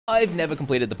I've never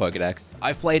completed the Pokedex.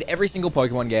 I've played every single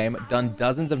Pokemon game, done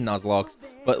dozens of Nuzlockes,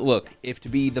 but look, if to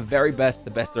be the very best, the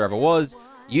best there ever was,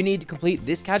 you need to complete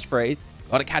this catchphrase,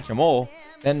 gotta catch them all,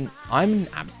 then I'm an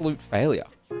absolute failure.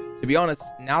 To be honest,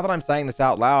 now that I'm saying this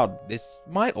out loud, this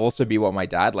might also be what my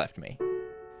dad left me.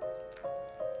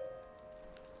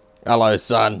 Hello,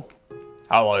 son.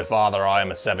 Hello, Father. I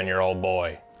am a 7-year-old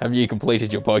boy. Have you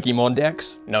completed your Pokemon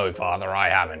Dex? No, Father, I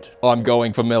haven't. I'm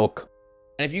going for milk.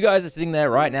 And if you guys are sitting there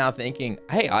right now thinking,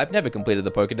 hey, I've never completed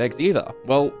the Pokedex either,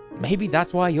 well, maybe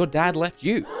that's why your dad left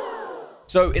you.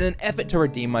 So in an effort to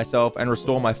redeem myself and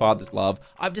restore my father's love,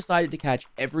 I've decided to catch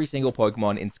every single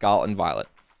Pokemon in Scarlet and Violet.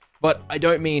 But I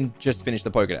don't mean just finish the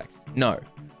Pokedex. No.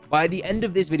 By the end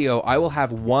of this video, I will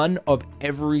have one of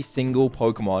every single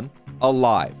Pokemon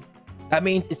alive. That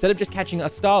means instead of just catching a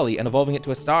Starly and evolving it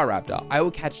to a Staraptor, I will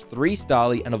catch 3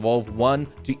 Starly and evolve 1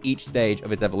 to each stage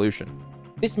of its evolution.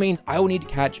 This means I will need to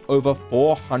catch over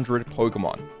 400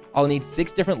 Pokemon. I'll need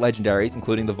 6 different legendaries,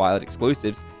 including the Violet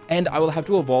exclusives, and I will have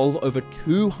to evolve over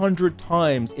 200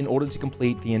 times in order to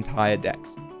complete the entire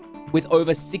dex, with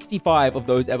over 65 of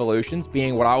those evolutions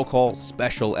being what I'll call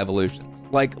special evolutions,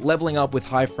 like leveling up with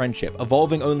high friendship,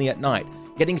 evolving only at night,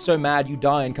 getting so mad you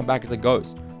die and come back as a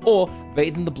ghost, or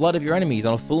bathe in the blood of your enemies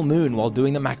on a full moon while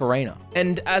doing the Macarena.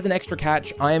 And as an extra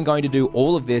catch, I am going to do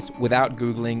all of this without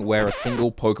Googling where a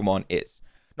single Pokemon is.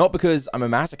 Not because I'm a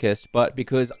masochist, but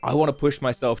because I want to push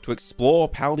myself to explore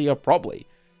Paldea properly,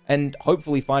 and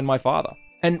hopefully find my father.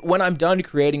 And when I'm done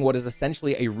creating what is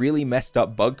essentially a really messed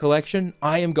up bug collection,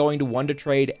 I am going to Wonder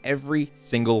Trade every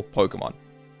single Pokemon.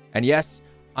 And yes,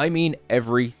 I mean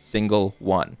every single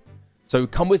one. So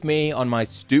come with me on my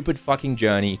stupid fucking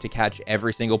journey to catch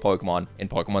every single Pokemon in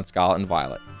Pokemon Scarlet and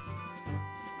Violet.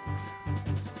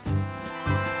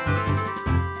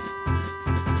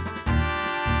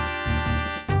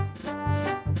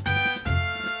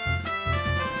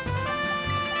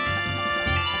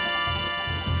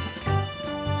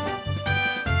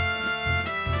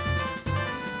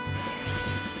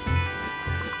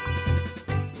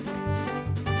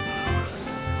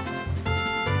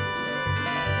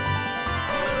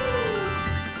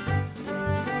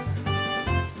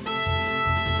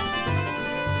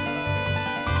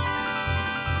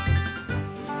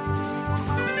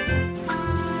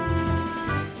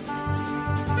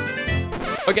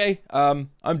 Okay,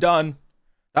 I'm done.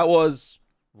 That was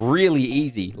really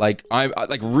easy.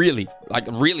 Really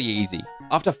easy.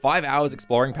 After 5 hours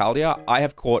exploring Paldea, I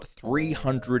have caught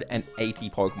 380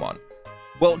 Pokemon.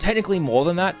 Well, technically more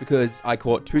than that because I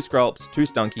caught 2 Skrelps, 2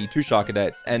 Stunky, 2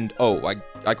 Sharkadets, and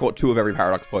I caught 2 of every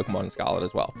Paradox Pokemon in Scarlet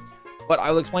as well. But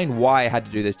I will explain why I had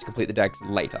to do this to complete the dex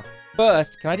later.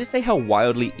 First, can I just say how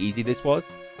wildly easy this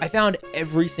was? I found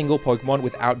every single Pokemon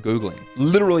without Googling.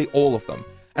 Literally all of them.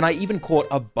 And I even caught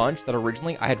a bunch that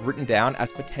originally I had written down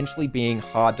as potentially being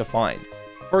hard to find.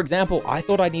 For example, I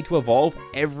thought I'd need to evolve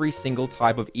every single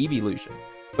type of evolution.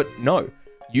 But no,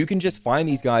 you can just find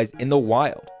these guys in the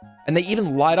wild. And they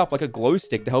even light up like a glow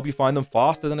stick to help you find them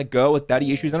faster than a girl with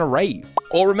daddy issues in a rave.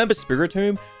 Or remember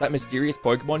Spiritomb, that mysterious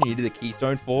Pokemon you needed the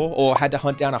keystone for, or had to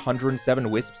hunt down 107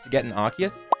 Wisps to get an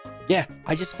Arceus? Yeah,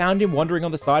 I just found him wandering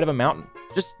on the side of a mountain,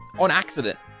 just on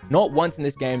accident. Not once in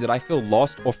this game did I feel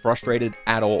lost or frustrated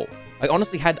at all. I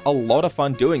honestly had a lot of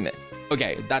fun doing this.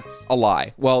 Okay, that's a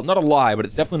lie. Well, not a lie, but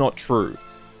it's definitely not true.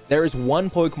 There is one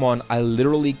Pokemon I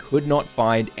literally could not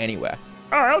find anywhere.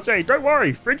 Oh, Eljay, don't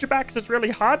worry. Frigibax is really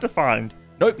hard to find.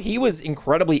 Nope, he was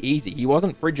incredibly easy. He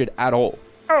wasn't frigid at all.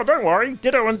 Oh, don't worry.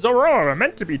 Ditto and Zoroark are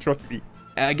meant to be trusty.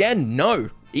 Again, no.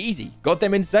 Easy. Got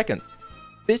them in seconds.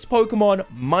 This Pokemon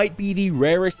might be the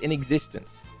rarest in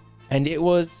existence. And it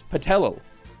was Petilil.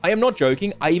 I am not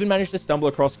joking, I even managed to stumble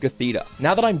across Gothita.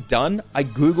 Now that I'm done, I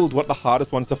googled what the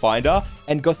hardest ones to find are,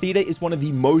 and Gothita is one of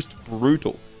the most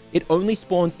brutal. It only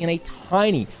spawns in a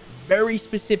tiny, very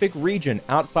specific region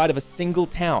outside of a single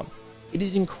town. It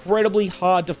is incredibly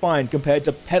hard to find compared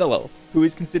to Petilil, who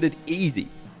is considered easy.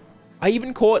 I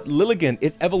even caught Lilligant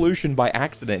its evolution by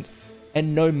accident,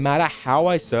 and no matter how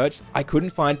I searched, I couldn't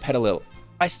find Petilil.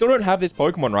 I still don't have this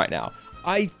Pokemon right now.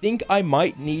 I think I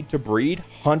might need to breed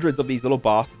hundreds of these little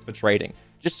bastards for trading,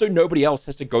 just so nobody else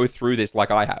has to go through this like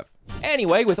I have.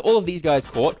 Anyway, with all of these guys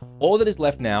caught, all that is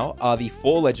left now are the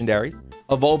 4 legendaries,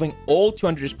 evolving all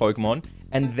 200-ish Pokemon,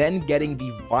 and then getting the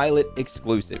Violet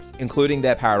exclusives, including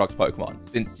their Paradox Pokemon,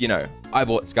 since, you know, I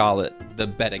bought Scarlet, the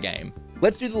better game.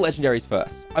 Let's do the legendaries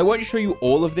first. I won't show you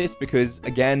all of this because,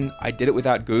 again, I did it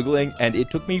without Googling, and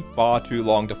it took me far too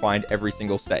long to find every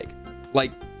single stake.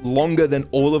 Like, longer than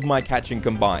all of my catching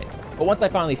combined. But once I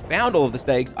finally found all of the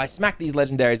stakes, I smacked these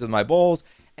legendaries with my balls.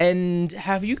 And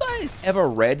have you guys ever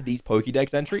read these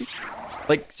Pokedex entries?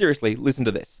 Like, seriously, listen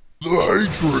to this. The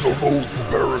hatred of those who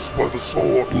perished by the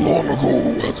sword long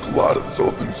ago has clad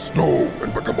itself in snow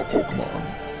and become a Pokemon.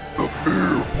 The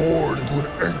fear poured into an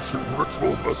ancient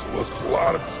ritual vessel has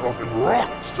clad itself in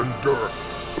rocks and dirt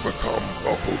to become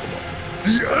a Pokemon.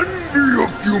 The envy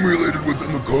accumulated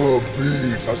within the curved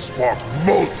beads has sparked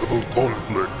multiple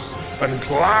conflicts and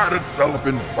clad itself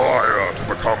in fire to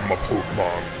become a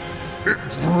Pokemon. It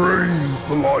drains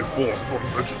the life force from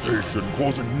vegetation,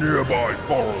 causing nearby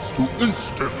forests to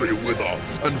instantly wither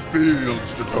and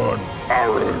fields to turn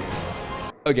barren.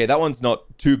 Okay, that one's not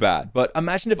too bad, but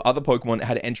imagine if other Pokemon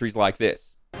had entries like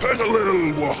this.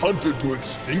 Petalil were hunted to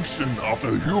extinction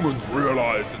after humans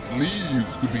realized its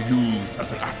leaves could be used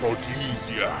as an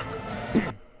aphrodisiac.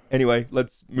 Anyway,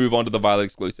 let's move on to the Violet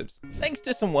exclusives. Thanks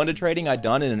to some wonder trading I'd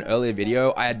done in an earlier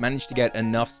video, I had managed to get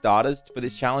enough starters for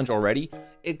this challenge already,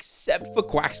 except for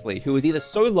Quaxley, who is either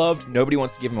so loved nobody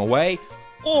wants to give him away,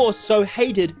 or so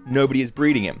hated nobody is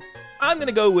breeding him. I'm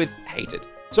gonna go with hated.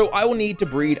 So I will need to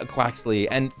breed a Quaxley,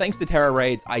 and thanks to Terra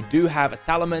raids, I do have a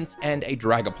Salamence and a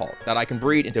Dragapult that I can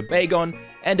breed into Bagon,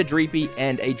 and a Dreepy,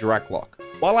 and a Dracloak.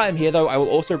 While I am here though, I will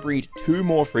also breed 2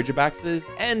 more Frigibaxes,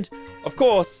 and, of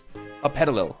course, a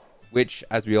Petalil, which,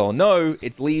 as we all know,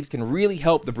 its leaves can really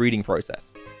help the breeding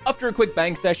process. After a quick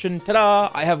bang session, ta-da,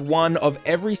 I have one of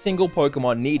every single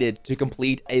Pokemon needed to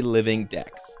complete a living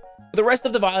dex. For the rest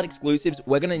of the Violet exclusives,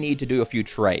 we're going to need to do a few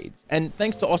trades, and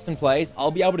thanks to Austin Plays,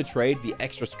 I'll be able to trade the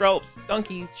extra Skrelps,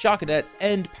 Stunkies, Charcadets,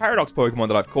 and Paradox Pokemon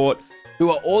that I've caught,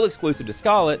 who are all exclusive to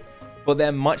Scarlet, for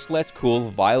their much less cool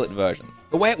Violet versions.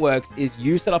 The way it works is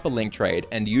you set up a link trade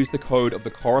and use the code of the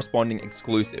corresponding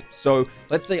exclusive. So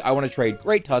let's say I want to trade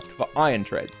Great Tusk for Iron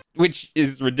Treads, which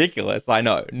is ridiculous, I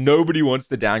know. Nobody wants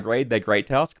to downgrade their Great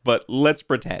Tusk, but let's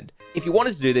pretend. If you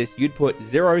wanted to do this, you'd put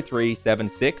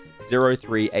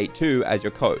 03760382 as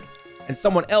your code, and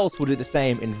someone else will do the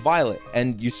same in Violet,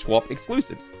 and you swap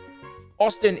exclusives.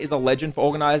 Austin is a legend for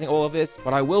organizing all of this,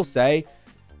 but I will say,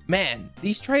 man,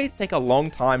 these trades take a long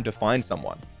time to find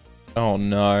someone. Oh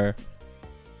no.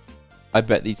 I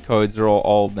bet these codes are all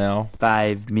old now.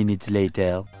 5 minutes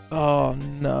later. Oh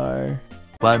no.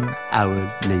 1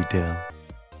 hour later.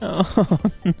 Oh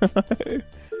no.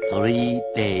 3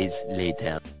 days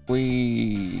later.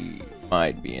 We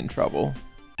might be in trouble.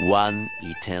 1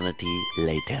 eternity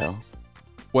later.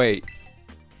 Wait.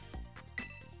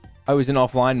 I was in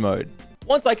offline mode.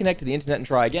 Once I connect to the internet and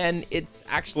try again, it's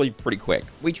actually pretty quick.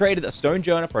 We traded a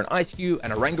Stonejourner for an Ice-Q,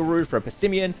 an Oranguru for a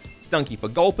Passimian, Stunky for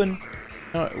Gulpin.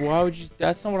 Why would you?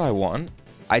 That's not what I want.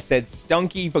 I said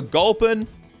Stunky for Gulpin.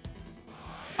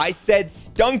 I said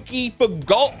Stunky for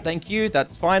Gulp. Thank you.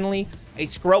 That's finally a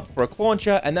Skrelp for a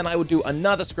Clauncher, and then I would do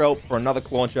another Skrelp for another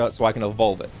Clauncher so I can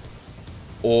evolve it.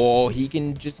 Or he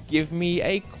can just give me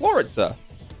a Chloritzer.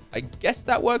 I guess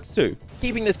that works too.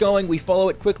 Keeping this going, we follow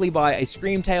it quickly by a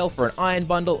Screamtail for an Iron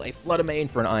Bundle, a Fluttermane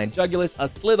for an Iron Jugulus, a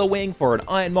Slitherwing for an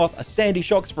Iron Moth, a Sandy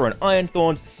Shocks for an Iron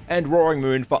Thorns, and Roaring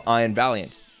Moon for Iron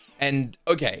Valiant. And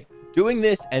okay, doing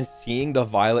this and seeing the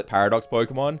Violet Paradox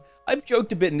Pokemon, I've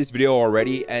joked a bit in this video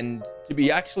already, and to be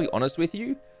actually honest with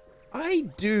you, I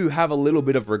do have a little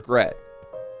bit of regret.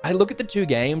 I look at the 2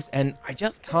 games and I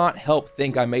just can't help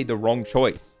think I made the wrong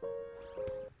choice.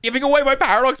 Giving away my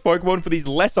Paradox Pokemon for these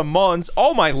lesser mons,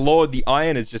 oh my lord, the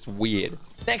iron is just weird.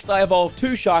 Next, I evolved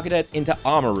 2 Charcadets into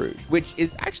Armor Rouge, which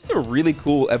is actually a really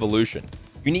cool evolution.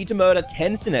 You need to murder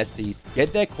 10 Sinestes,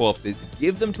 get their corpses,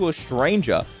 give them to a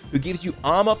stranger who gives you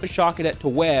armor for Charcadet to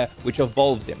wear, which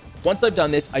evolves him. Once I've done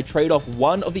this, I trade off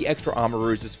one of the extra Armor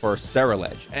Rouges for a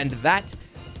Cerulege, and that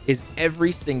is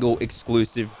every single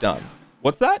exclusive done.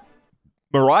 What's that?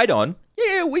 Miraidon?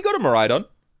 Yeah, we got a Miraidon.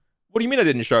 What do you mean I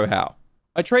didn't show how?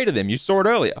 I traded them, you saw it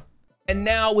earlier. And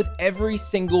now with every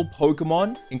single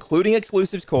Pokemon, including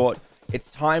exclusives caught,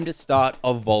 it's time to start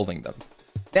evolving them.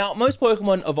 Now, most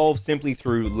Pokemon evolve simply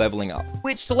through leveling up,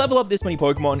 which to level up this many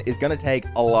Pokemon is gonna take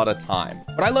a lot of time.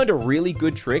 But I learned a really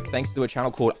good trick thanks to a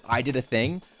channel called I Did a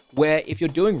Thing, where if you're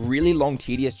doing really long,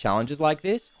 tedious challenges like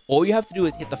this, all you have to do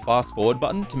is hit the fast forward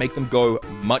button to make them go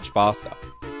much faster.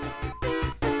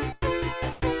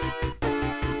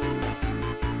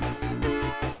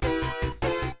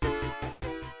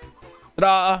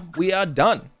 Ta-da! We are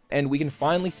done, and we can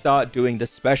finally start doing the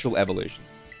special evolutions.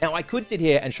 Now, I could sit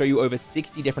here and show you over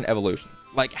 60 different evolutions,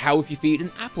 like how if you feed an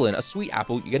Applin a sweet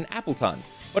apple, you get an Appleton,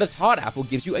 but a tart apple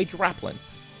gives you a Draplin.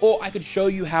 Or I could show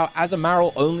you how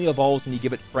Azumarill only evolves when you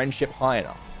give it friendship high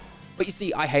enough. But you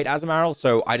see, I hate Azumarill,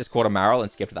 so I just caught a Marill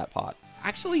and skipped that part.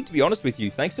 Actually, to be honest with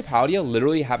you, thanks to Paldia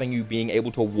literally having you being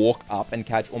able to walk up and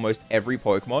catch almost every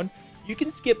Pokemon, you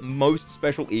can skip most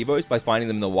special Evos by finding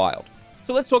them in the wild.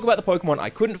 So let's talk about the Pokemon I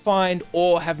couldn't find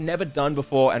or have never done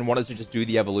before and wanted to just do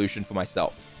the evolution for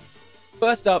myself.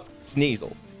 First up,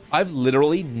 Sneasel. I've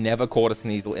literally never caught a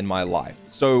Sneasel in my life,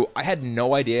 so I had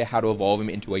no idea how to evolve him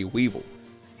into a Weevil.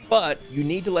 But you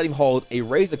need to let him hold a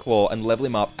Razor Claw and level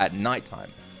him up at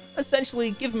nighttime.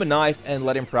 Essentially, give him a knife and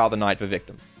let him prowl the night for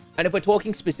victims. And if we're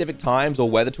talking specific times or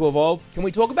weather to evolve, can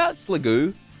we talk about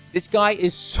Sliggoo? This guy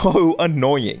is so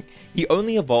annoying. He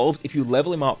only evolves if you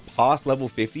level him up past level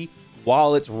 50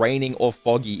 while it's raining or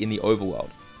foggy in the overworld.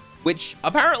 Which,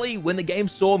 apparently, when the game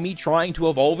saw me trying to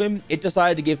evolve him, it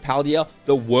decided to give Paldea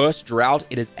the worst drought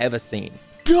it has ever seen.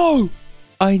 Go!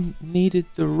 I needed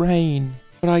the rain,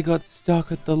 but I got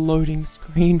stuck at the loading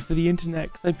screen for the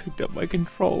internet because I picked up my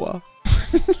controller.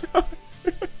 No.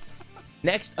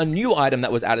 Next, a new item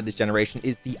that was added this generation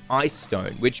is the Ice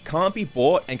Stone, which can't be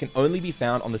bought and can only be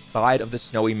found on the side of the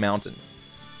snowy mountains.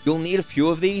 You'll need a few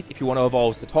of these if you want to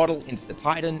evolve Satoddle into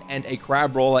Satitan and a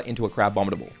Crabrawler into a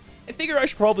Crabominable. I figure I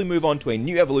should probably move on to a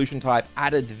new evolution type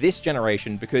added this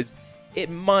generation because it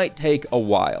might take a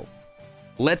while.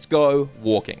 Let's go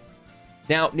walking.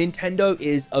 Now, Nintendo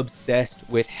is obsessed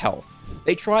with health.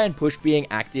 They try and push being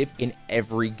active in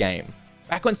every game.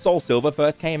 Back when Soul Silver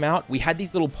first came out, we had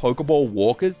these little Pokeball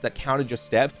walkers that counted your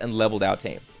steps and leveled our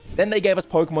team. Then they gave us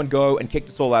Pokemon Go and kicked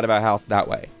us all out of our house that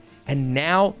way. And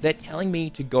now they're telling me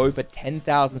to go for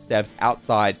 10,000 steps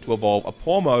outside to evolve a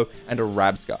Pormo and a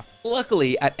Rabsca.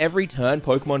 Luckily, at every turn,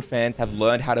 Pokemon fans have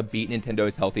learned how to beat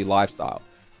Nintendo's healthy lifestyle.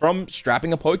 From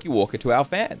strapping a Pokewalker to our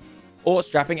fans, or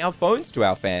strapping our phones to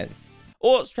our fans,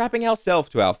 or strapping ourselves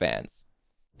to our fans.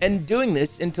 And doing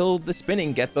this until the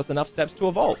spinning gets us enough steps to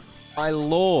evolve. My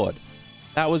lord,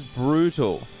 that was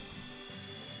brutal.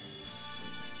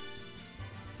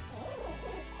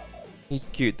 He's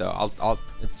cute though.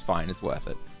 It's fine. It's worth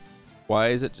it. Why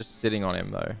is it just sitting on him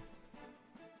though?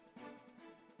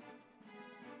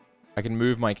 I can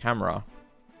move my camera.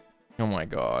 Oh my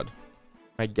god.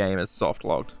 My game is soft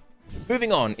locked.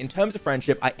 Moving on, in terms of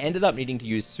friendship, I ended up needing to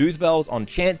use Soothe Bells on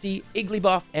Chansey,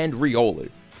 Igglybuff, and Riolu.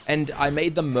 And I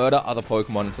made them murder other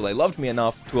Pokemon until they loved me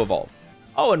enough to evolve.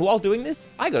 Oh, and while doing this,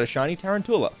 I got a shiny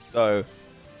Tarantula, so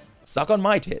suck on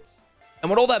my tits. And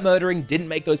when all that murdering didn't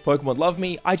make those Pokemon love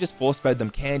me, I just force-fed them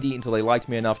candy until they liked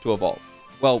me enough to evolve.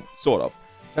 Well, sort of.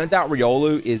 Turns out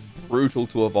Riolu is brutal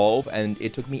to evolve, and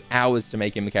it took me hours to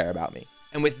make him care about me.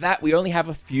 And with that, we only have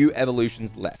a few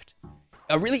evolutions left.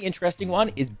 A really interesting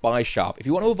one is Bisharp. If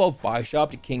you want to evolve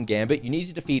Bisharp to King Gambit, you need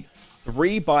to defeat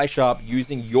 3 Bisharp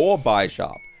using your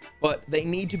Bisharp. But they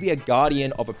need to be a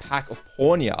guardian of a pack of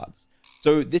Pawniards.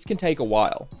 So this can take a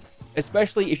while,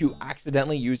 especially if you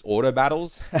accidentally use auto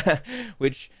battles,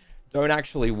 which don't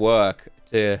actually work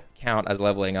to count as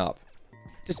leveling up.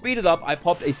 To speed it up, I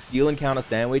popped a Steel Encounter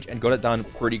sandwich and got it done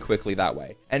pretty quickly that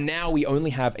way. And now we only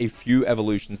have a few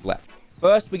evolutions left.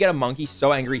 First, we get a monkey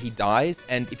so angry he dies,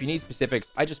 and if you need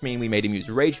specifics, I just mean we made him use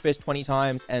Rage Fist 20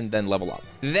 times and then level up.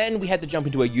 Then we had to jump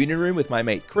into a Uniroom with my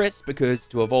mate Chris, because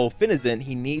to evolve Finizen,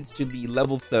 he needs to be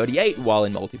level 38 while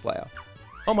in multiplayer.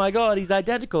 Oh my god, he's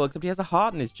identical, except he has a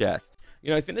heart in his chest. You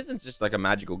know, Finizen's just like a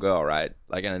magical girl, right?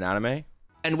 Like in an anime.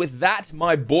 And with that,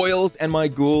 my boils and my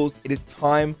ghouls, it is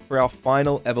time for our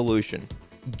final evolution.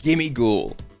 Gimme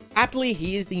Ghoul. Aptly,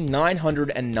 he is the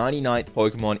 999th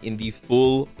Pokemon in the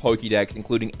full Pokedex,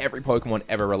 including every Pokemon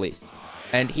ever released.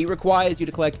 And he requires you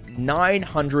to collect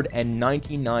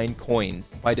 999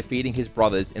 coins by defeating his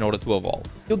brothers in order to evolve.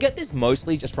 You'll get this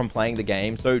mostly just from playing the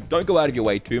game, so don't go out of your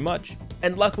way too much.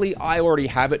 And luckily, I already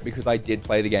have it because I did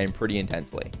play the game pretty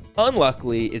intensely.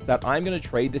 Unluckily is that I'm going to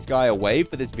trade this guy away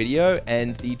for this video,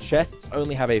 and the chests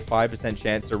only have a 5%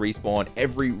 chance to respawn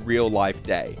every real-life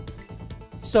day.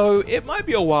 So it might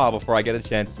be a while before I get a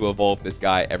chance to evolve this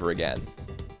guy ever again.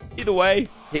 Either way,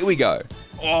 here we go.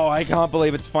 Oh, I can't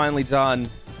believe it's finally done.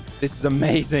 This is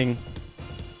amazing.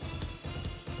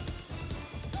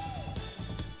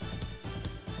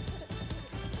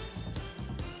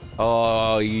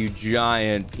 Oh, you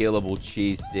giant peelable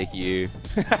cheese stick, you.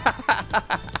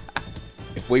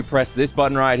 If we press this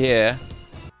button right here,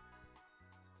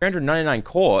 399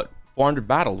 caught, 400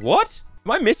 battled. What?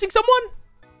 Am I missing someone?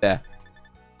 There.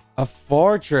 A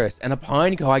Fortress and a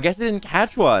Pineco. I guess I didn't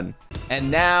catch one.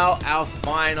 And now our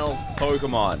final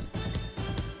Pokemon.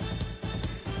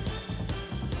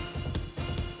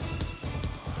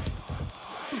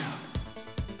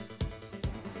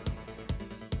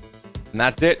 And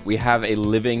that's it. We have a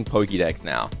living Pokédex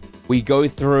now. We go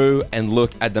through and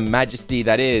look at the majesty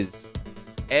that is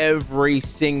every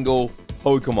single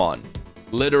Pokemon.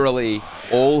 Literally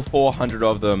all 400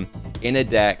 of them in a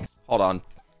dex. Hold on.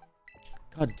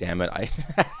 God damn it.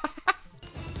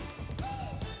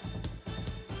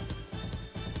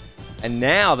 And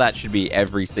now that should be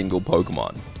every single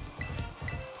Pokemon.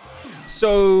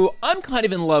 So I'm kind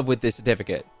of in love with this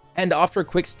certificate. And after a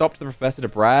quick stop to the professor to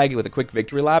brag with a quick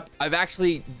victory lap, I've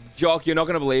actually, Jock, you're not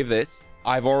going to believe this.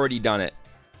 I've already done it.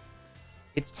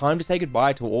 It's time to say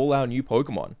goodbye to all our new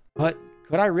Pokemon. But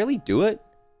could I really do it?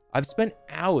 I've spent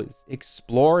hours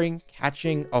exploring,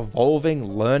 catching, evolving,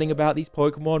 learning about these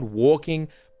Pokemon, walking,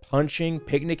 punching,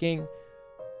 picnicking.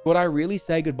 Could I really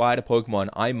say goodbye to Pokemon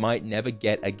I might never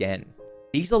get again?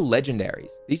 These are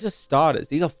legendaries. These are starters.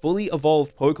 These are fully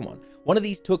evolved Pokemon. One of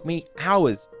these took me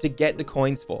hours to get the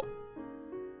coins for.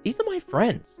 These are my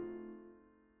friends.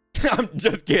 I'm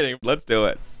just kidding. Let's do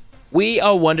it. We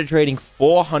are wonder trading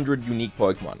 400 unique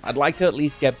Pokemon. I'd like to at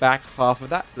least get back half of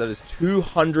that. So that is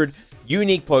 200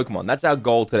 unique Pokemon. That's our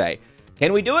goal today.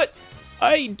 Can we do it?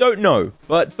 I don't know.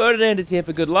 But Ferdinand is here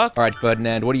for good luck. All right,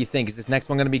 Ferdinand, what do you think? Is this next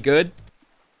one going to be good?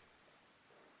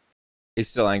 He's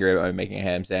still angry about me making a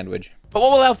ham sandwich. But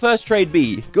what will our first trade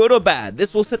be? Good or bad?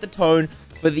 This will set the tone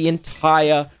for the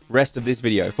entire rest of this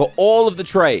video. For all of the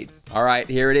trades. All right,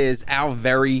 here it is. Our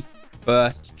very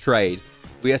first trade.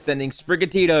 We are sending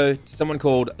Sprigatito to someone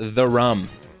called The Rum.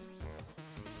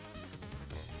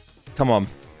 Come on.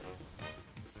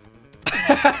 I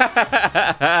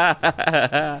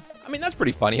mean, that's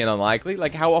pretty funny and unlikely.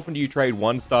 Like, how often do you trade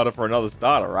one starter for another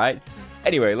starter, right?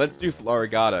 Anyway, let's do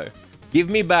Florigado. Give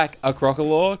me back a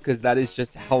Crocalor, because that is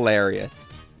just hilarious.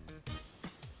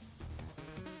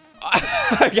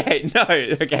 Okay, no.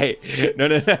 Okay. No.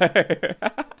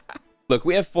 Look,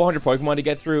 we have 400 Pokemon to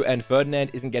get through, and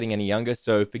Ferdinand isn't getting any younger,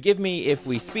 so forgive me if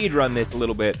we speedrun this a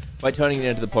little bit by turning it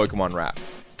into the Pokemon rap.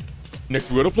 Next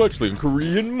we got a Fletchling,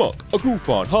 Korean Muck, a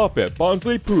Kufan, Hoppet,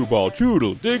 Bonsley, Pooball,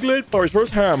 Choodle, Diglett, Parisverse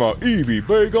Hammer, Eevee,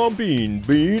 Bagon Bean,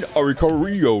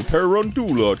 Aricario,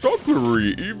 Tarantula,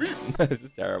 Chocolary, Eevee. This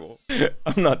is terrible.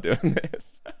 I'm not doing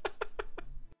this.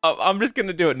 I'm just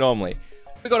gonna do it normally.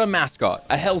 We got a mascot,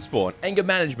 a Hellspawn, anger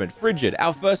management, Frigid,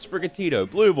 our first Sprigatito,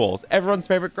 Blue Balls, everyone's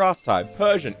favorite grass type,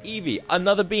 Persian, Eevee,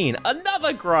 another Bean,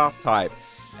 another grass type.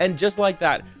 And just like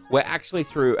that, we're actually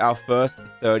through our first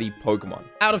 30 Pokemon.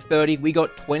 Out of 30, we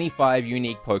got 25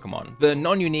 unique Pokemon. The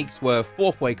non-uniques were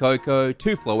 4 Fuecoco,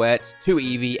 2 Floette, 2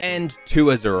 Eevee, and 2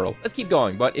 Azurill. Let's keep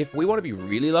going, but if we want to be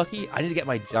really lucky, I need to get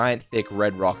my giant, thick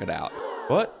red rocket out.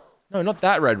 What? No, not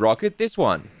that red rocket, this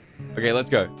one. Okay, let's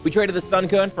go. We traded the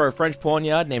Sunkern for a French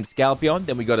Pawniard named Scalpion.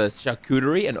 Then we got a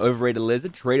Charcuterie, an overrated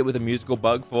lizard, traded with a musical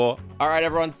bug for... All right,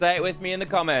 everyone, say it with me in the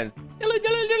comments.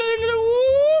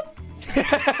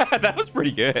 That was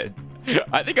pretty good.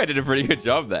 I think I did a pretty good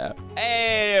job there.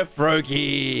 Hey,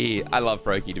 Froakie. I love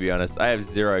Froakie, to be honest. I have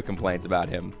zero complaints about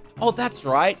him. Oh, that's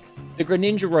right. The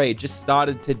Greninja raid just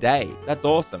started today. That's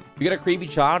awesome. We got a creepy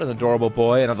child, an adorable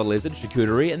boy, another lizard,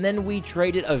 Charcuterie, and then we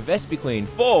traded a Vespiquen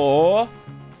for...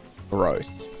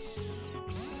 Gross.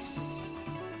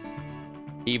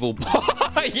 Evil.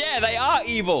 Yeah, they are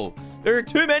evil. There are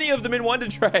too many of them in wonder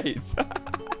trades.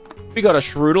 We got a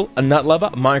Shroodle, a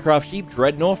Nutlover, a Minecraft Sheep,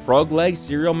 Dreadnought, Frog Legs,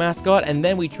 Cereal Mascot, and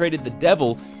then we traded the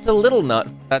Devil to Little Nut.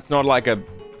 That's not like a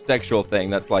sexual thing.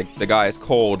 That's like the guy is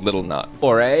called Little Nut.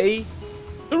 Or a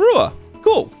Zorua.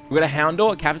 Cool. We got a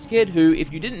Houndour, a Capsakid, who,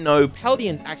 if you didn't know,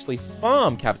 Paldeans actually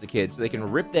farm Capsakids so they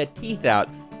can rip their teeth out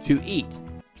to eat.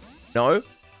 No,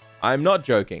 I'm not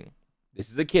joking.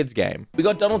 This is a kid's game. We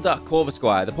got Donald Duck,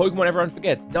 Corvisquire, the Pokemon everyone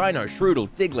forgets, Dino, Shroodle,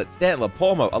 Diglett, Stantler,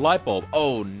 Pormo, a Lightbulb.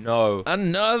 Oh no.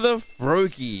 Another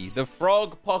Froakie. The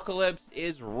frog apocalypse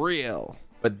is real.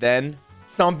 But then,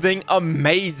 something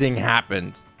amazing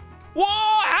happened. Whoa!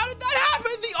 How did that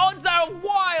happen? The odds are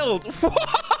wild!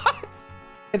 What?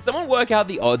 Can someone work out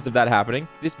the odds of that happening?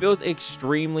 This feels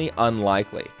extremely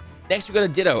unlikely. Next, we got a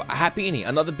Ditto, a Happiny,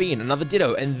 another Bean, another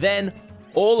Ditto, and then...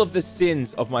 all of the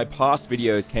sins of my past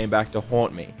videos came back to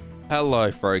haunt me.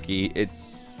 Hello, Froakie.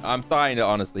 I'm starting to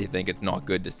honestly think it's not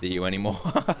good to see you anymore.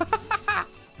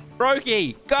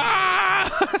 Froakie!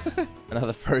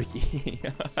 Another Froakie.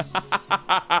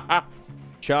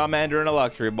 Charmander and a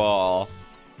Luxury Ball.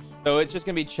 So it's just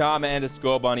going to be Charmander,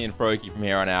 Scorbunny, and Froakie from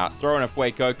here on out. Throw in a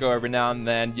Fuecoco every now and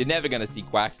then. You're never going to see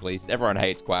Quaxley. Everyone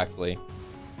hates Quaxley.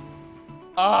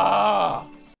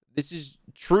 This is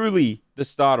truly the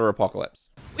starter apocalypse.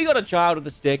 We got a child with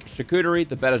a stick, Charcuterie,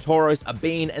 the Betatoros, a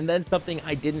Bean, and then something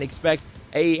I didn't expect,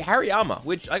 a Hariyama,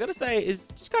 which I gotta say is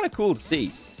just kind of cool to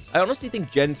see. I honestly think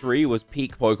Gen 3 was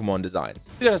peak Pokemon designs.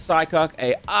 We got a Psycuck,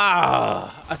 a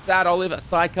Sad Olive, a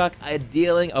Psycuck, a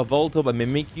Dealing, a Voltorb, a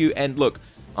Mimikyu, and look,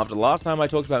 after the last time I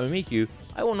talked about Mimikyu,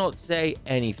 I will not say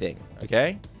anything,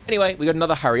 okay? Anyway, we got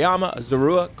another Hariyama, a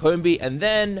Zorua, Combee, and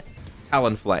then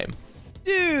Talonflame.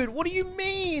 Dude, what do you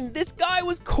mean? This guy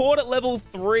was caught at level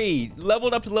 3,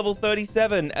 leveled up to level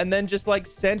 37, and then just like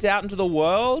sent out into the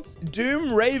world?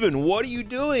 Doom Raven, what are you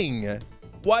doing?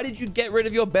 Why did you get rid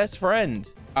of your best friend?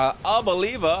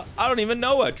 Unbeliever, I don't even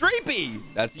know her. Dreepy!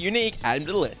 That's unique, add him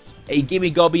to the list. A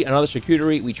Gimme Gobby, another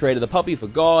charcuterie. We traded the puppy for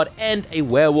God, and a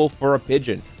werewolf for a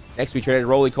pigeon. Next, we traded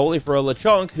Roly Coly for a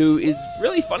Lechonk, who is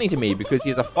really funny to me because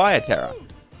he's a fire terror.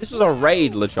 This was a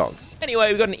raid Lechonk.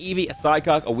 Anyway, we got an Eevee, a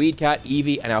Psycuck, a Weed Cat,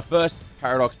 Eevee, and our first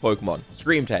Paradox Pokemon,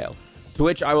 Screamtail. To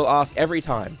which I will ask every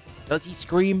time, does he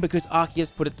scream because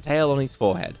Arceus put its tail on his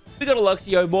forehead? We got a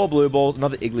Luxio, more Blue Balls,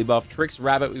 another Igglybuff, Trix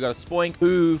Rabbit. We got a Spoink,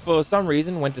 who for some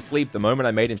reason went to sleep the moment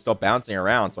I made him stop bouncing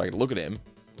around so I could look at him.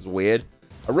 It was weird.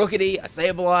 A Rookity, a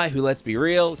Sableye, who, let's be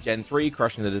real, Gen 3,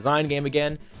 crushing the design game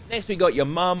again. Next, we got your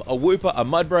mum, a Wooper, a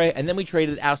Mudbray, and then we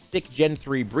traded our sick Gen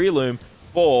 3 Breloom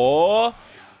for...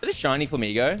 Is it a shiny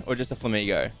Flamigo or just a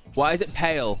Flamigo? Why is it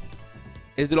pale?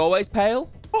 Is it always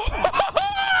pale?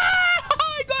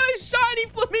 I got a shiny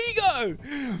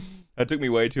Flamigo! That took me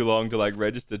way too long to like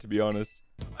register, to be honest.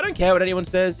 I don't care what anyone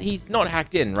says. He's not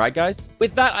hacked in, right, guys?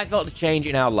 With that, I felt a change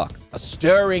in our luck. A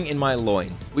stirring in my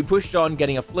loins. We pushed on,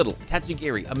 getting a Flittle,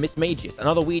 Tatsugiri, a Mismagius,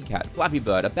 another Weed Cat, Flappy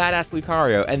Bird, a badass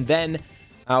Lucario, and then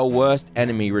our worst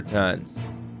enemy returns.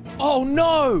 Oh,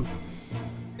 no!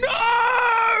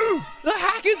 No! The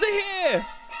hackers are here!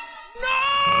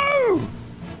 No!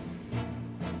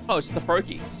 Oh, it's just a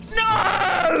Froakie.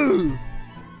 No!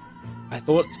 I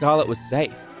thought Scarlet was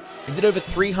safe. I did over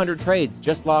 300 trades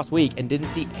just last week and didn't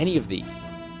see any of these.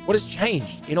 What has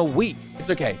changed in a week?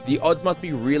 It's okay. The odds must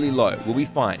be really low. We'll be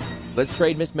fine. Let's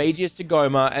trade Mismagius to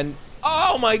Goma and...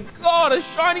 Oh my god, a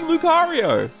shiny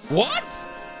Lucario! What?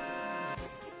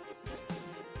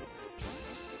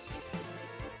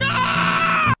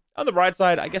 Ah! On the bright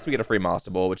side, I guess we get a free Master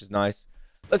Ball, which is nice.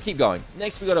 Let's keep going.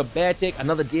 Next, we got a Beartic,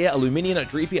 another Deer, a Luminion, a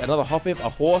Dreepy, another Hoppip, a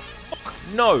Horse. Oh,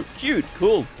 no, cute,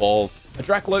 cool, balls. A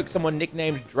Dracloak, someone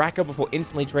nicknamed Draka before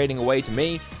instantly trading away to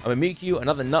me. A Mimikyu,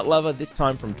 another Nut Lover, this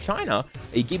time from China.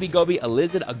 A Gibby Gobby, a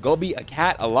Lizard, a Gobby, a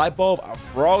Cat, a Lightbulb, a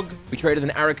Frog. We traded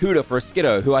an Aracuda for a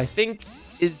Skiddo, who I think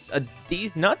is a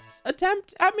D's Nuts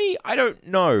attempt at me? I don't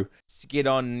know.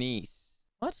 Skidonice.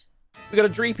 What? We got a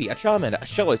Dreepy, a Charmander, a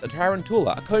Shellos, a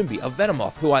Tarantula, a Combee, a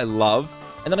Venomoth, who I love.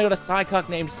 And then I got a Psycuck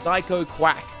named Psycho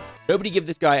Quack. Nobody give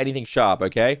this guy anything sharp,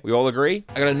 okay? We all agree?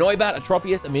 I got a Noibat, a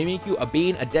Tropius, a Mimikyu, a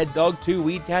Bean, a Dead Dog, 2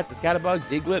 Weed Cats, a Scatterbug,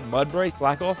 Diglett, Mudbray,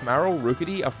 Slackoth, Marill,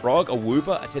 Rookity, a Frog, a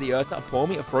Wooper, a Teddiursa, a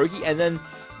Pawmi, a Froakie, and then,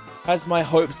 as my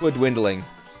hopes were dwindling,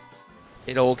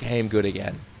 it all came good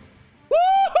again.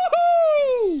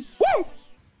 Woo-hoo-hoo! Woo!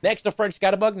 Next, a French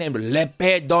Scatterbug named Le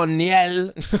Père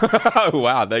Daniel. Oh,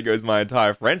 wow, there goes my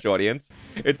entire French audience.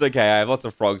 It's okay, I have lots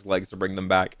of frogs' legs to bring them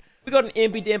back. We got an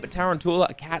Impidimp, a Tarantula,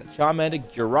 a Cat, a Charmander,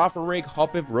 Girafarig,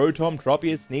 Hoppip, Rotom,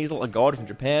 Tropius, Sneasel, a God from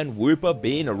Japan, Wooper,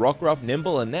 Bean, a Rockruff,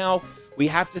 Nimble, and now we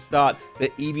have to start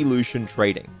the evolution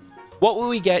trading. What will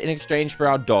we get in exchange for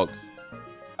our dogs?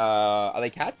 Are they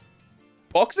cats?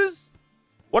 Boxes?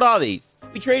 What are these?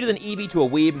 We traded an Eevee to a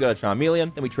Weeb and got a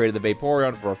Charmeleon, then we traded the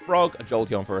Vaporeon for a Frog, a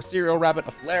Jolteon for a Cereal Rabbit,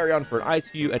 a Flareon for an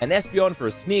Ice-Hue, an Espeon for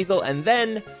a Sneasel, and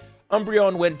then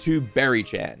Umbreon went to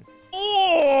Berry-chan.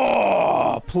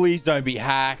 Oh, please don't be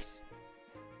hacked.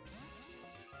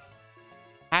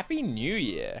 Happy New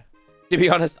Year. To be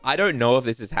honest, I don't know if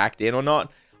this is hacked in or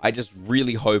not. I just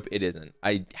really hope it isn't.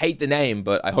 I hate the name,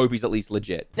 but I hope he's at least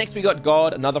legit. Next, we got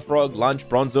God, another Frog, Lunch,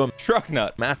 Bronzor,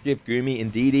 Trucknut, Mastiff, Goomy,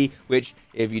 Indeedee, which,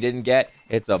 if you didn't get,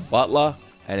 it's a butler,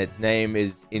 and its name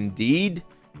is Indeed,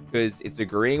 because it's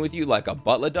agreeing with you like a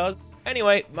butler does.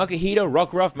 Anyway, Mukahito,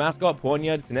 Rockruff, Mascot,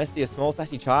 Pawniard, Sinestia, Small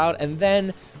Sassy Child, and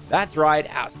then, that's right,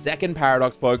 our second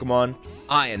Paradox Pokemon,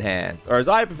 Iron Hands, or as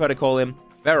I prefer to call him,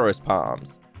 Ferrous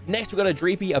Palms. Next, we got a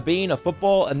Dreepy, a Bean, a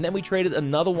Football, and then we traded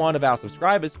another one of our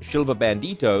subscribers, Shilva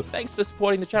Bandito. Thanks for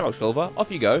supporting the channel, Shilva.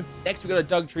 Off you go. Next, we got a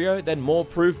Doug Trio, then more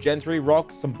Proof, Gen 3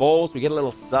 Rocks, some balls. We get a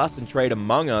little sus and trade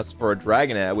Among Us for a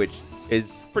Dragonair, which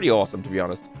is pretty awesome, to be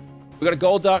honest. We got a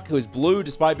Golduck, who is blue,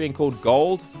 despite being called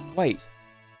Gold. Wait.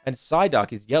 And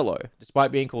Psyduck is yellow,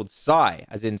 despite being called Psy,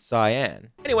 as in Cyan.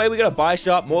 Anyway, we got a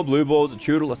Bisharp, more Blue Balls, a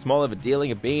Choodle, a Smoliv, a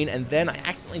Dealing, a Bean, and then I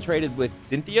accidentally traded with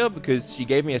Cynthia because she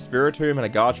gave me a Spiritomb and a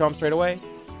Garchomp straight away.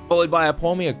 Followed by a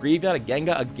Pawmi, a Greavard, a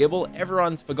Gengar, a Gibble,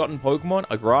 everyone's forgotten Pokemon,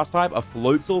 a Grass-type, a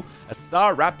Floatzel, a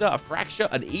Staraptor, a Fracture,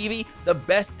 an Eevee, the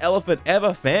best elephant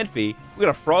ever, Fanfy. We got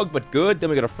a Frog but good, then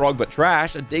we got a Frog but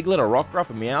trash, a Diglett, a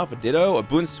Rockruff, a Meowth, a Ditto, a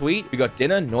Boonsweet. We got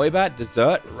Dinner, Noibat,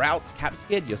 Dessert, Routes,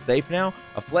 Capskid, you're safe now,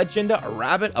 a Fledgender, a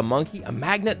Rabbit, a Monkey, a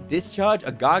Magnet, Discharge,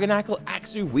 a Garganackle,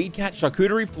 Axew, Weedcat,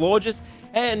 Charcuterie, Florges,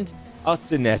 and a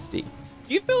Sinesti.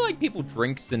 Do you feel like people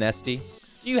drink Sinesti?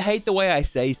 Do you hate the way I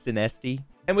say Sinesti?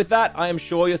 And with that, I am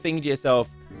sure you're thinking to yourself,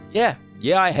 yeah,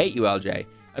 I hate you, Eljay.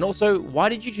 And also, why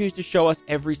did you choose to show us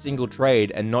every single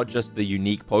trade and not just the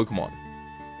unique Pokemon?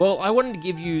 Well, I wanted to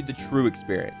give you the true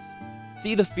experience.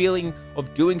 See the feeling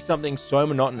of doing something so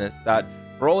monotonous that,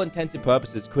 for all intents and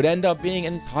purposes, could end up being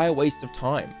an entire waste of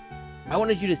time. I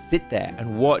wanted you to sit there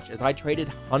and watch as I traded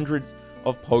hundreds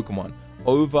of Pokemon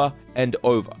over and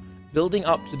over, building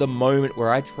up to the moment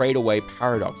where I trade away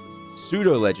paradoxes,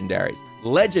 pseudo-legendaries,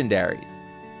 legendaries.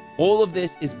 All of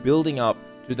this is building up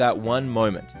to that one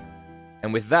moment.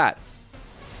 And with that,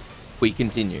 we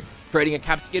continue. Trading a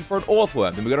Capskid for an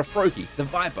Orthworm, then we got a Froakie,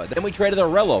 Seviper, then we traded a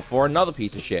Reloff for another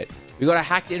piece of shit. We got a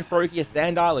hacked-in Froakie, a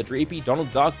Sandile, a Dreepy,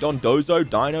 Donald Duck, Dondozo,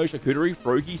 Dino, Charcuterie,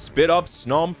 Froakie, Spit Up,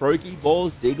 Snom, Froakie,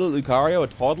 Balls, Diglett, Lucario, a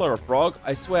Toddler, a Frog.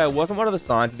 I swear, wasn't one of the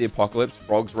signs of the apocalypse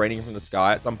frogs raining from the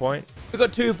sky at some point? We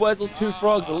got 2 Buzzles, 2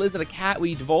 Frogs, a Lizard, a Cat.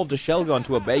 We devolved a Shelgon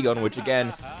to a Bagon, which again,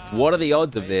 what are the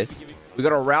odds of this? We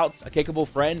got a Routes, a Kickable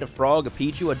Friend, a Frog, a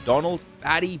Pichu, a Donald,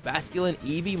 Fatty, Basculin,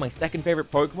 Eevee, my second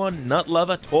favorite Pokemon, Nut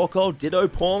Lover, Torkoal, Ditto,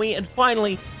 Pawmi, and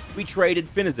finally, we traded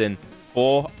Finizen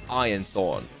for Iron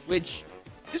Thorns, which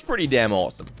is pretty damn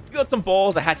awesome. We got some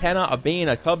balls, a Hatenna, a Bean,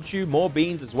 a Cubchoo, more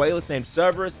beans, as well as named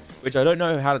Cerberus, which I don't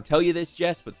know how to tell you this,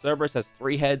 Jess, but Cerberus has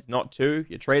 3 heads, not 2.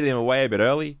 You traded him away a bit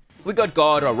early. We got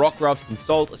God, a Rockruff, some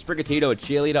Salt, a Sprigatito, a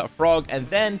Cheerleader, a Frog, and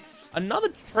then another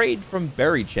trade from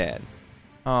Berry-chan.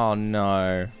 Oh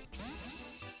no.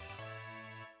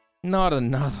 Not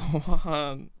another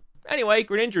one. Anyway,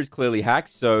 Greninja is clearly hacked,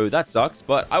 so that sucks,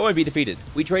 but I won't be defeated.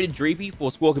 We traded Dreepy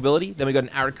for Squawkability, then we got an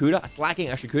Arrokuda, a Slacking,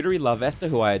 a Charcuterie, Lavesta,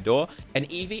 who I adore, an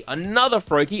Eevee, another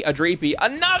Froakie, a Dreepy,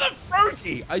 another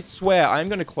Froakie! I swear, I'm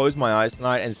going to close my eyes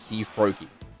tonight and see Froakie.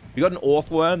 We got an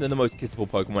Orthworm, then the most kissable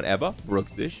Pokemon ever,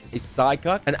 Brooksish, a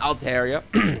Psycut, an Altaria,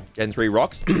 Gen 3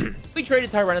 Rocks. We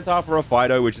traded Tyranitar for a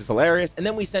Fido, which is hilarious, and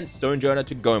then we sent Stonejourner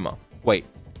to Goma. Wait,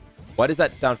 why does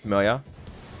that sound familiar?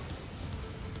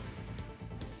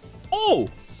 Oh,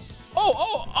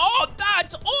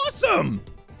 that's awesome!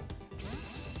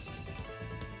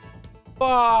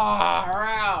 Far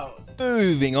out.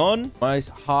 Moving on. My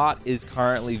heart is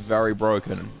currently very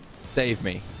broken. Save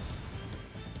me.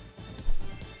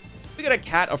 We got a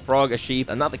cat, a frog, a sheep,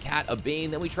 another cat, a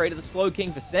bean. Then we traded the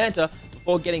Slowking for Santa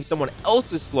before getting someone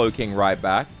else's Slowking right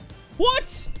back.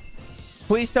 What?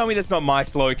 Please tell me that's not my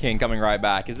Slowking coming right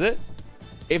back, is it?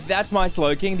 If that's my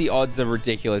Slowking, the odds are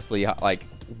ridiculously, like,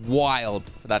 wild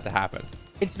for that to happen.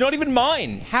 It's not even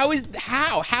mine. How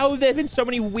have there been so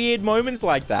many weird moments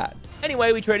like that?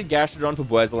 Anyway, we traded Gastrodon for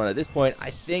Buizel, and at this point, I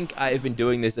think I have been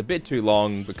doing this a bit too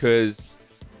long because,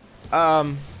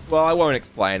 well, I won't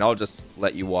explain. I'll just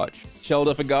let you watch.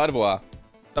 Shelder for Gardevoir.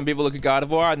 Some people look at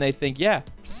Gardevoir and they think, yeah,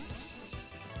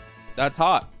 that's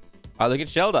hot. I look at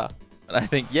Shelder and I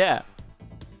think, yeah,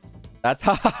 that's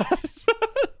hot.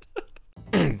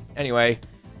 Anyway,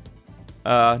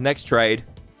 next trade.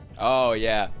 Oh,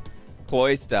 yeah.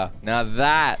 Cloyster. Now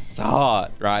that's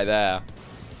hot right there.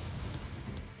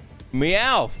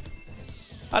 Meowth.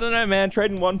 I don't know, man.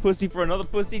 Trading one pussy for another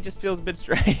pussy just feels a bit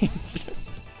strange.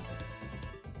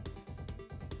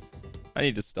 I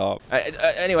need to stop.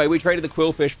 Anyway, we traded the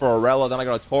Quillfish for a Rella. Then I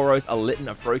got a Tauros, a Litten,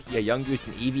 a Froakie, a Yungoos,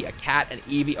 an Eevee, a cat, an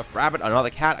Eevee, a Rabbit, another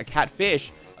cat, a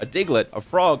Catfish, a Diglett, a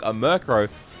Frog, a Murkrow.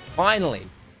 Finally,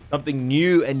 something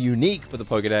new and unique for the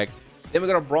Pokedex. Then we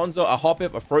got a Bronzor, a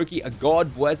Hoppip, a Froakie, a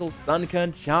God, Buizel,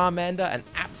 Sunkern, Charmander, an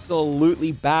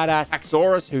absolutely badass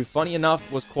Axorus, who, funny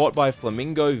enough, was caught by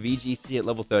Flamingo VGC at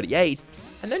level 38,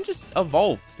 and then just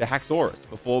evolved to Haxorus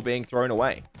before being thrown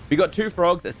away. We got 2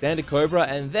 Frogs, a Sandacobra,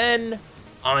 and then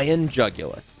Iron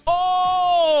Jugulus.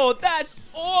 Oh, that's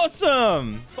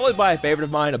awesome! Followed by a favorite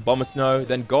of mine, a Abomasnow,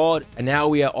 then God, and now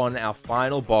we are on our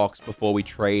final box before we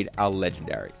trade our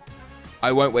legendaries.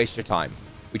 I won't waste your time.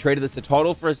 We traded the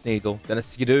Sotodle for a Sneasel, then a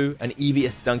Skidoo, an Eevee, a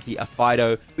Stunky, a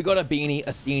Fido. We got a Beanie,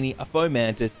 a Steenie, a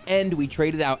Fomantis, and we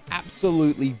traded our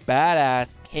absolutely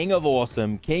badass King of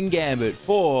Awesome, King Gambit,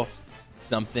 for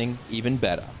something even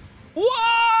better.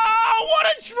 Whoa! What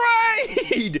a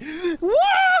trade!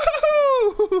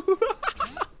 Woo!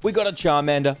 We got a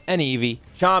Charmander, an Eevee,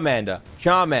 Charmander,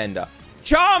 Charmander,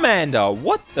 Charmander!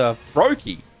 What the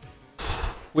Froakie?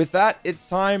 With that, it's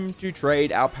time to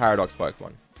trade our Paradox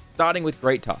Pokemon. Starting with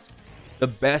Great Tusk, the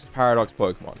best Paradox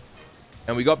Pokemon.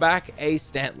 And we got back a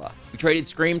Stantler. We traded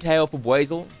Screamtail for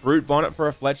Buizel, Brute Bonnet for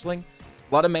a Fletchling,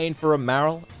 Fluttermane for a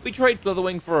Marill. We trade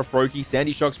Slitherwing for a Froakie,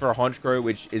 Sandy Shocks for a Honchkrow,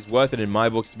 which is worth it in my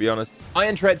books, to be honest.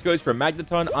 Iron Treads goes for a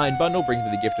Magneton, Iron Bundle brings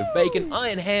me the gift of bacon,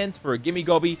 Iron Hands for a Gimme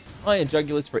Gobby, Iron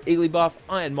Jugulus for Igglybuff,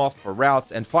 Iron Moth for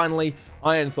Routes, and finally,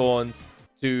 Iron Thorns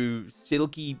to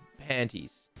Silky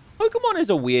Panties. Pokemon is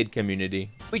a weird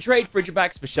community. We trade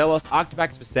Frigibax for Shellos,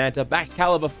 Arctibax for Santa,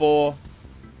 Baxcalibur for...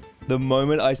 The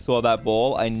moment I saw that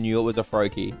ball, I knew it was a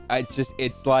Froakie.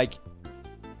 It's like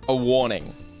a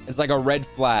warning. It's like a red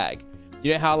flag.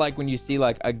 You know how like when you see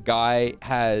like a guy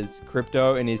has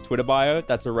crypto in his Twitter bio,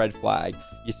 that's a red flag.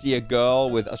 You see a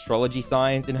girl with astrology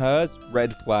signs in hers,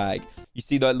 red flag. You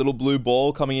see that little blue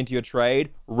ball coming into your trade,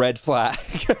 red flag.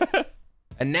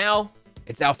 And now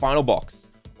it's our final box.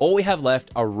 All we have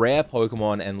left are rare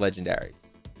Pokemon and legendaries.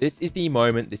 This is the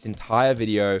moment this entire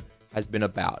video has been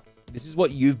about. This is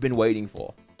what you've been waiting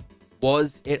for.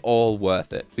 Was it all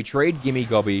worth it? We trade Gimme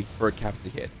Gobby for a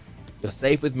Capsakid. You're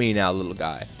safe with me now, little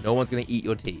guy. No one's gonna eat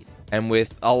your teeth. And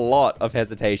with a lot of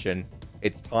hesitation,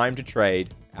 it's time to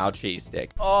trade our cheese stick.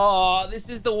 Oh, this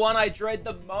is the one I dread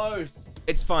the most.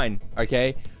 It's fine,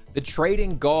 okay? The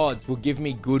trading gods will give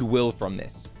me goodwill from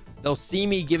this. They'll see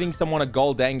me giving someone a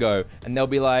Goldango, and they'll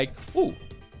be like, ooh,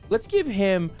 let's give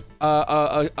him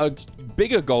a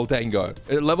bigger Goldango,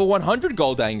 a level 100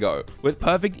 Goldango with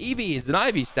perfect EVs and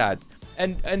IV stats.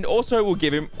 And also we'll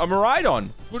give him a Miraidon.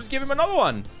 We'll just give him another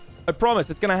one. I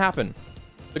promise it's gonna happen.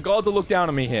 The gods will look down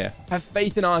on me here. Have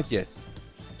faith in Arceus.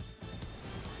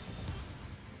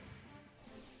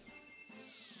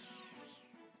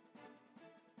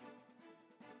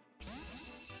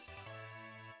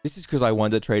 This is because I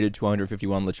wonder traded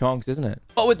 251 Lechonks, isn't it?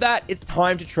 But with that, it's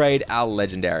time to trade our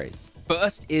legendaries.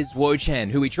 First is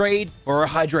Wo-Chen, who we trade for a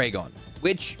Hydreigon,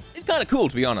 which is kind of cool,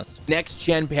 to be honest. Next,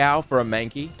 Qianpiao for a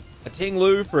Mankey, a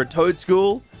Ting-Lu for a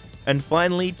Toadschool, and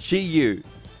finally, Chi-Yu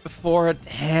for a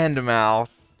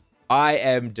Tandemaus. I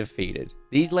am defeated.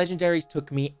 These legendaries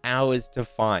took me hours to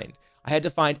find. I had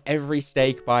to find every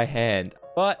stake by hand,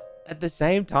 but at the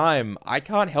same time, I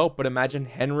can't help but imagine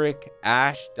Henrik,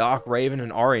 Ash, Dark Raven,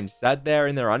 and Orange sat there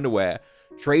in their underwear,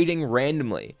 trading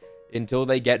randomly until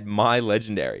they get my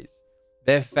legendaries.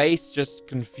 Their face just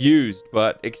confused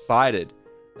but excited.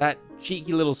 That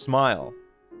cheeky little smile.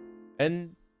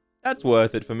 And that's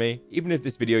worth it for me, even if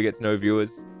this video gets no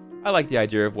viewers. I like the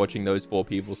idea of watching those 4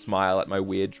 people smile at my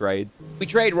weird trades. We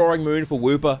trade Roaring Moon for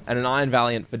Wooper and an Iron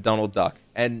Valiant for Donald Duck.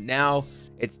 And now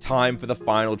it's time for the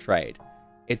final trade.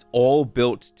 It's all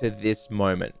built to this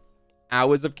moment.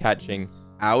 Hours of catching,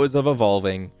 hours of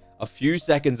evolving, a few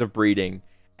seconds of breeding,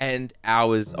 and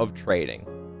hours of trading.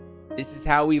 This is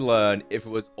how we learn if it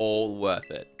was all worth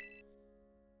it.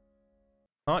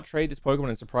 Can't trade this Pokemon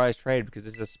in surprise trade because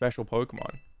this is a special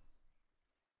Pokemon.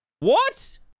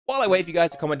 What? While I wait for you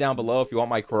guys to comment down below if you want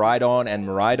my Koraidon and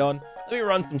Miraidon, let me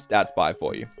run some stats by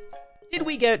for you. Did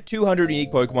we get 200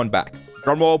 unique Pokemon back?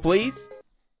 Drumroll, please.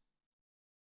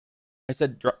 I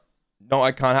said, no,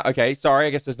 I can't. Okay, sorry.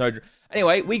 I guess there's no.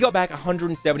 Anyway, we got back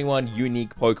 171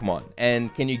 unique Pokemon.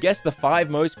 And can you guess the 5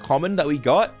 most common that we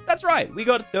got? That's right. We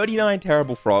got 39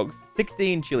 Terrible Frogs,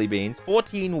 16 Chili Beans,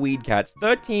 14 Weed Cats,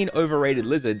 13 Overrated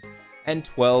Lizards, and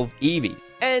 12 Eevees.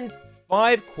 And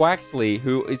 5 Quaxley,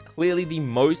 who is clearly the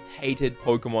most hated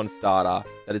Pokemon starter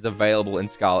that is available in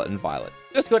Scarlet and Violet.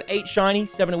 We also got 8 Shiny,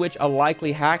 7 of which are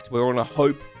likely hacked. We're gonna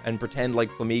hope and pretend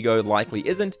like Flamigo likely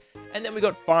isn't. And then we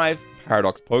got 5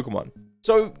 Paradox Pokemon.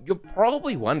 So you're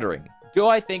probably wondering, do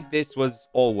I think this was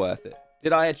all worth it?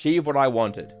 Did I achieve what I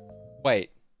wanted? Wait,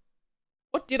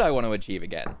 what did I want to achieve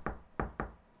again?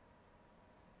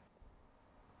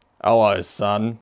 Hello, son.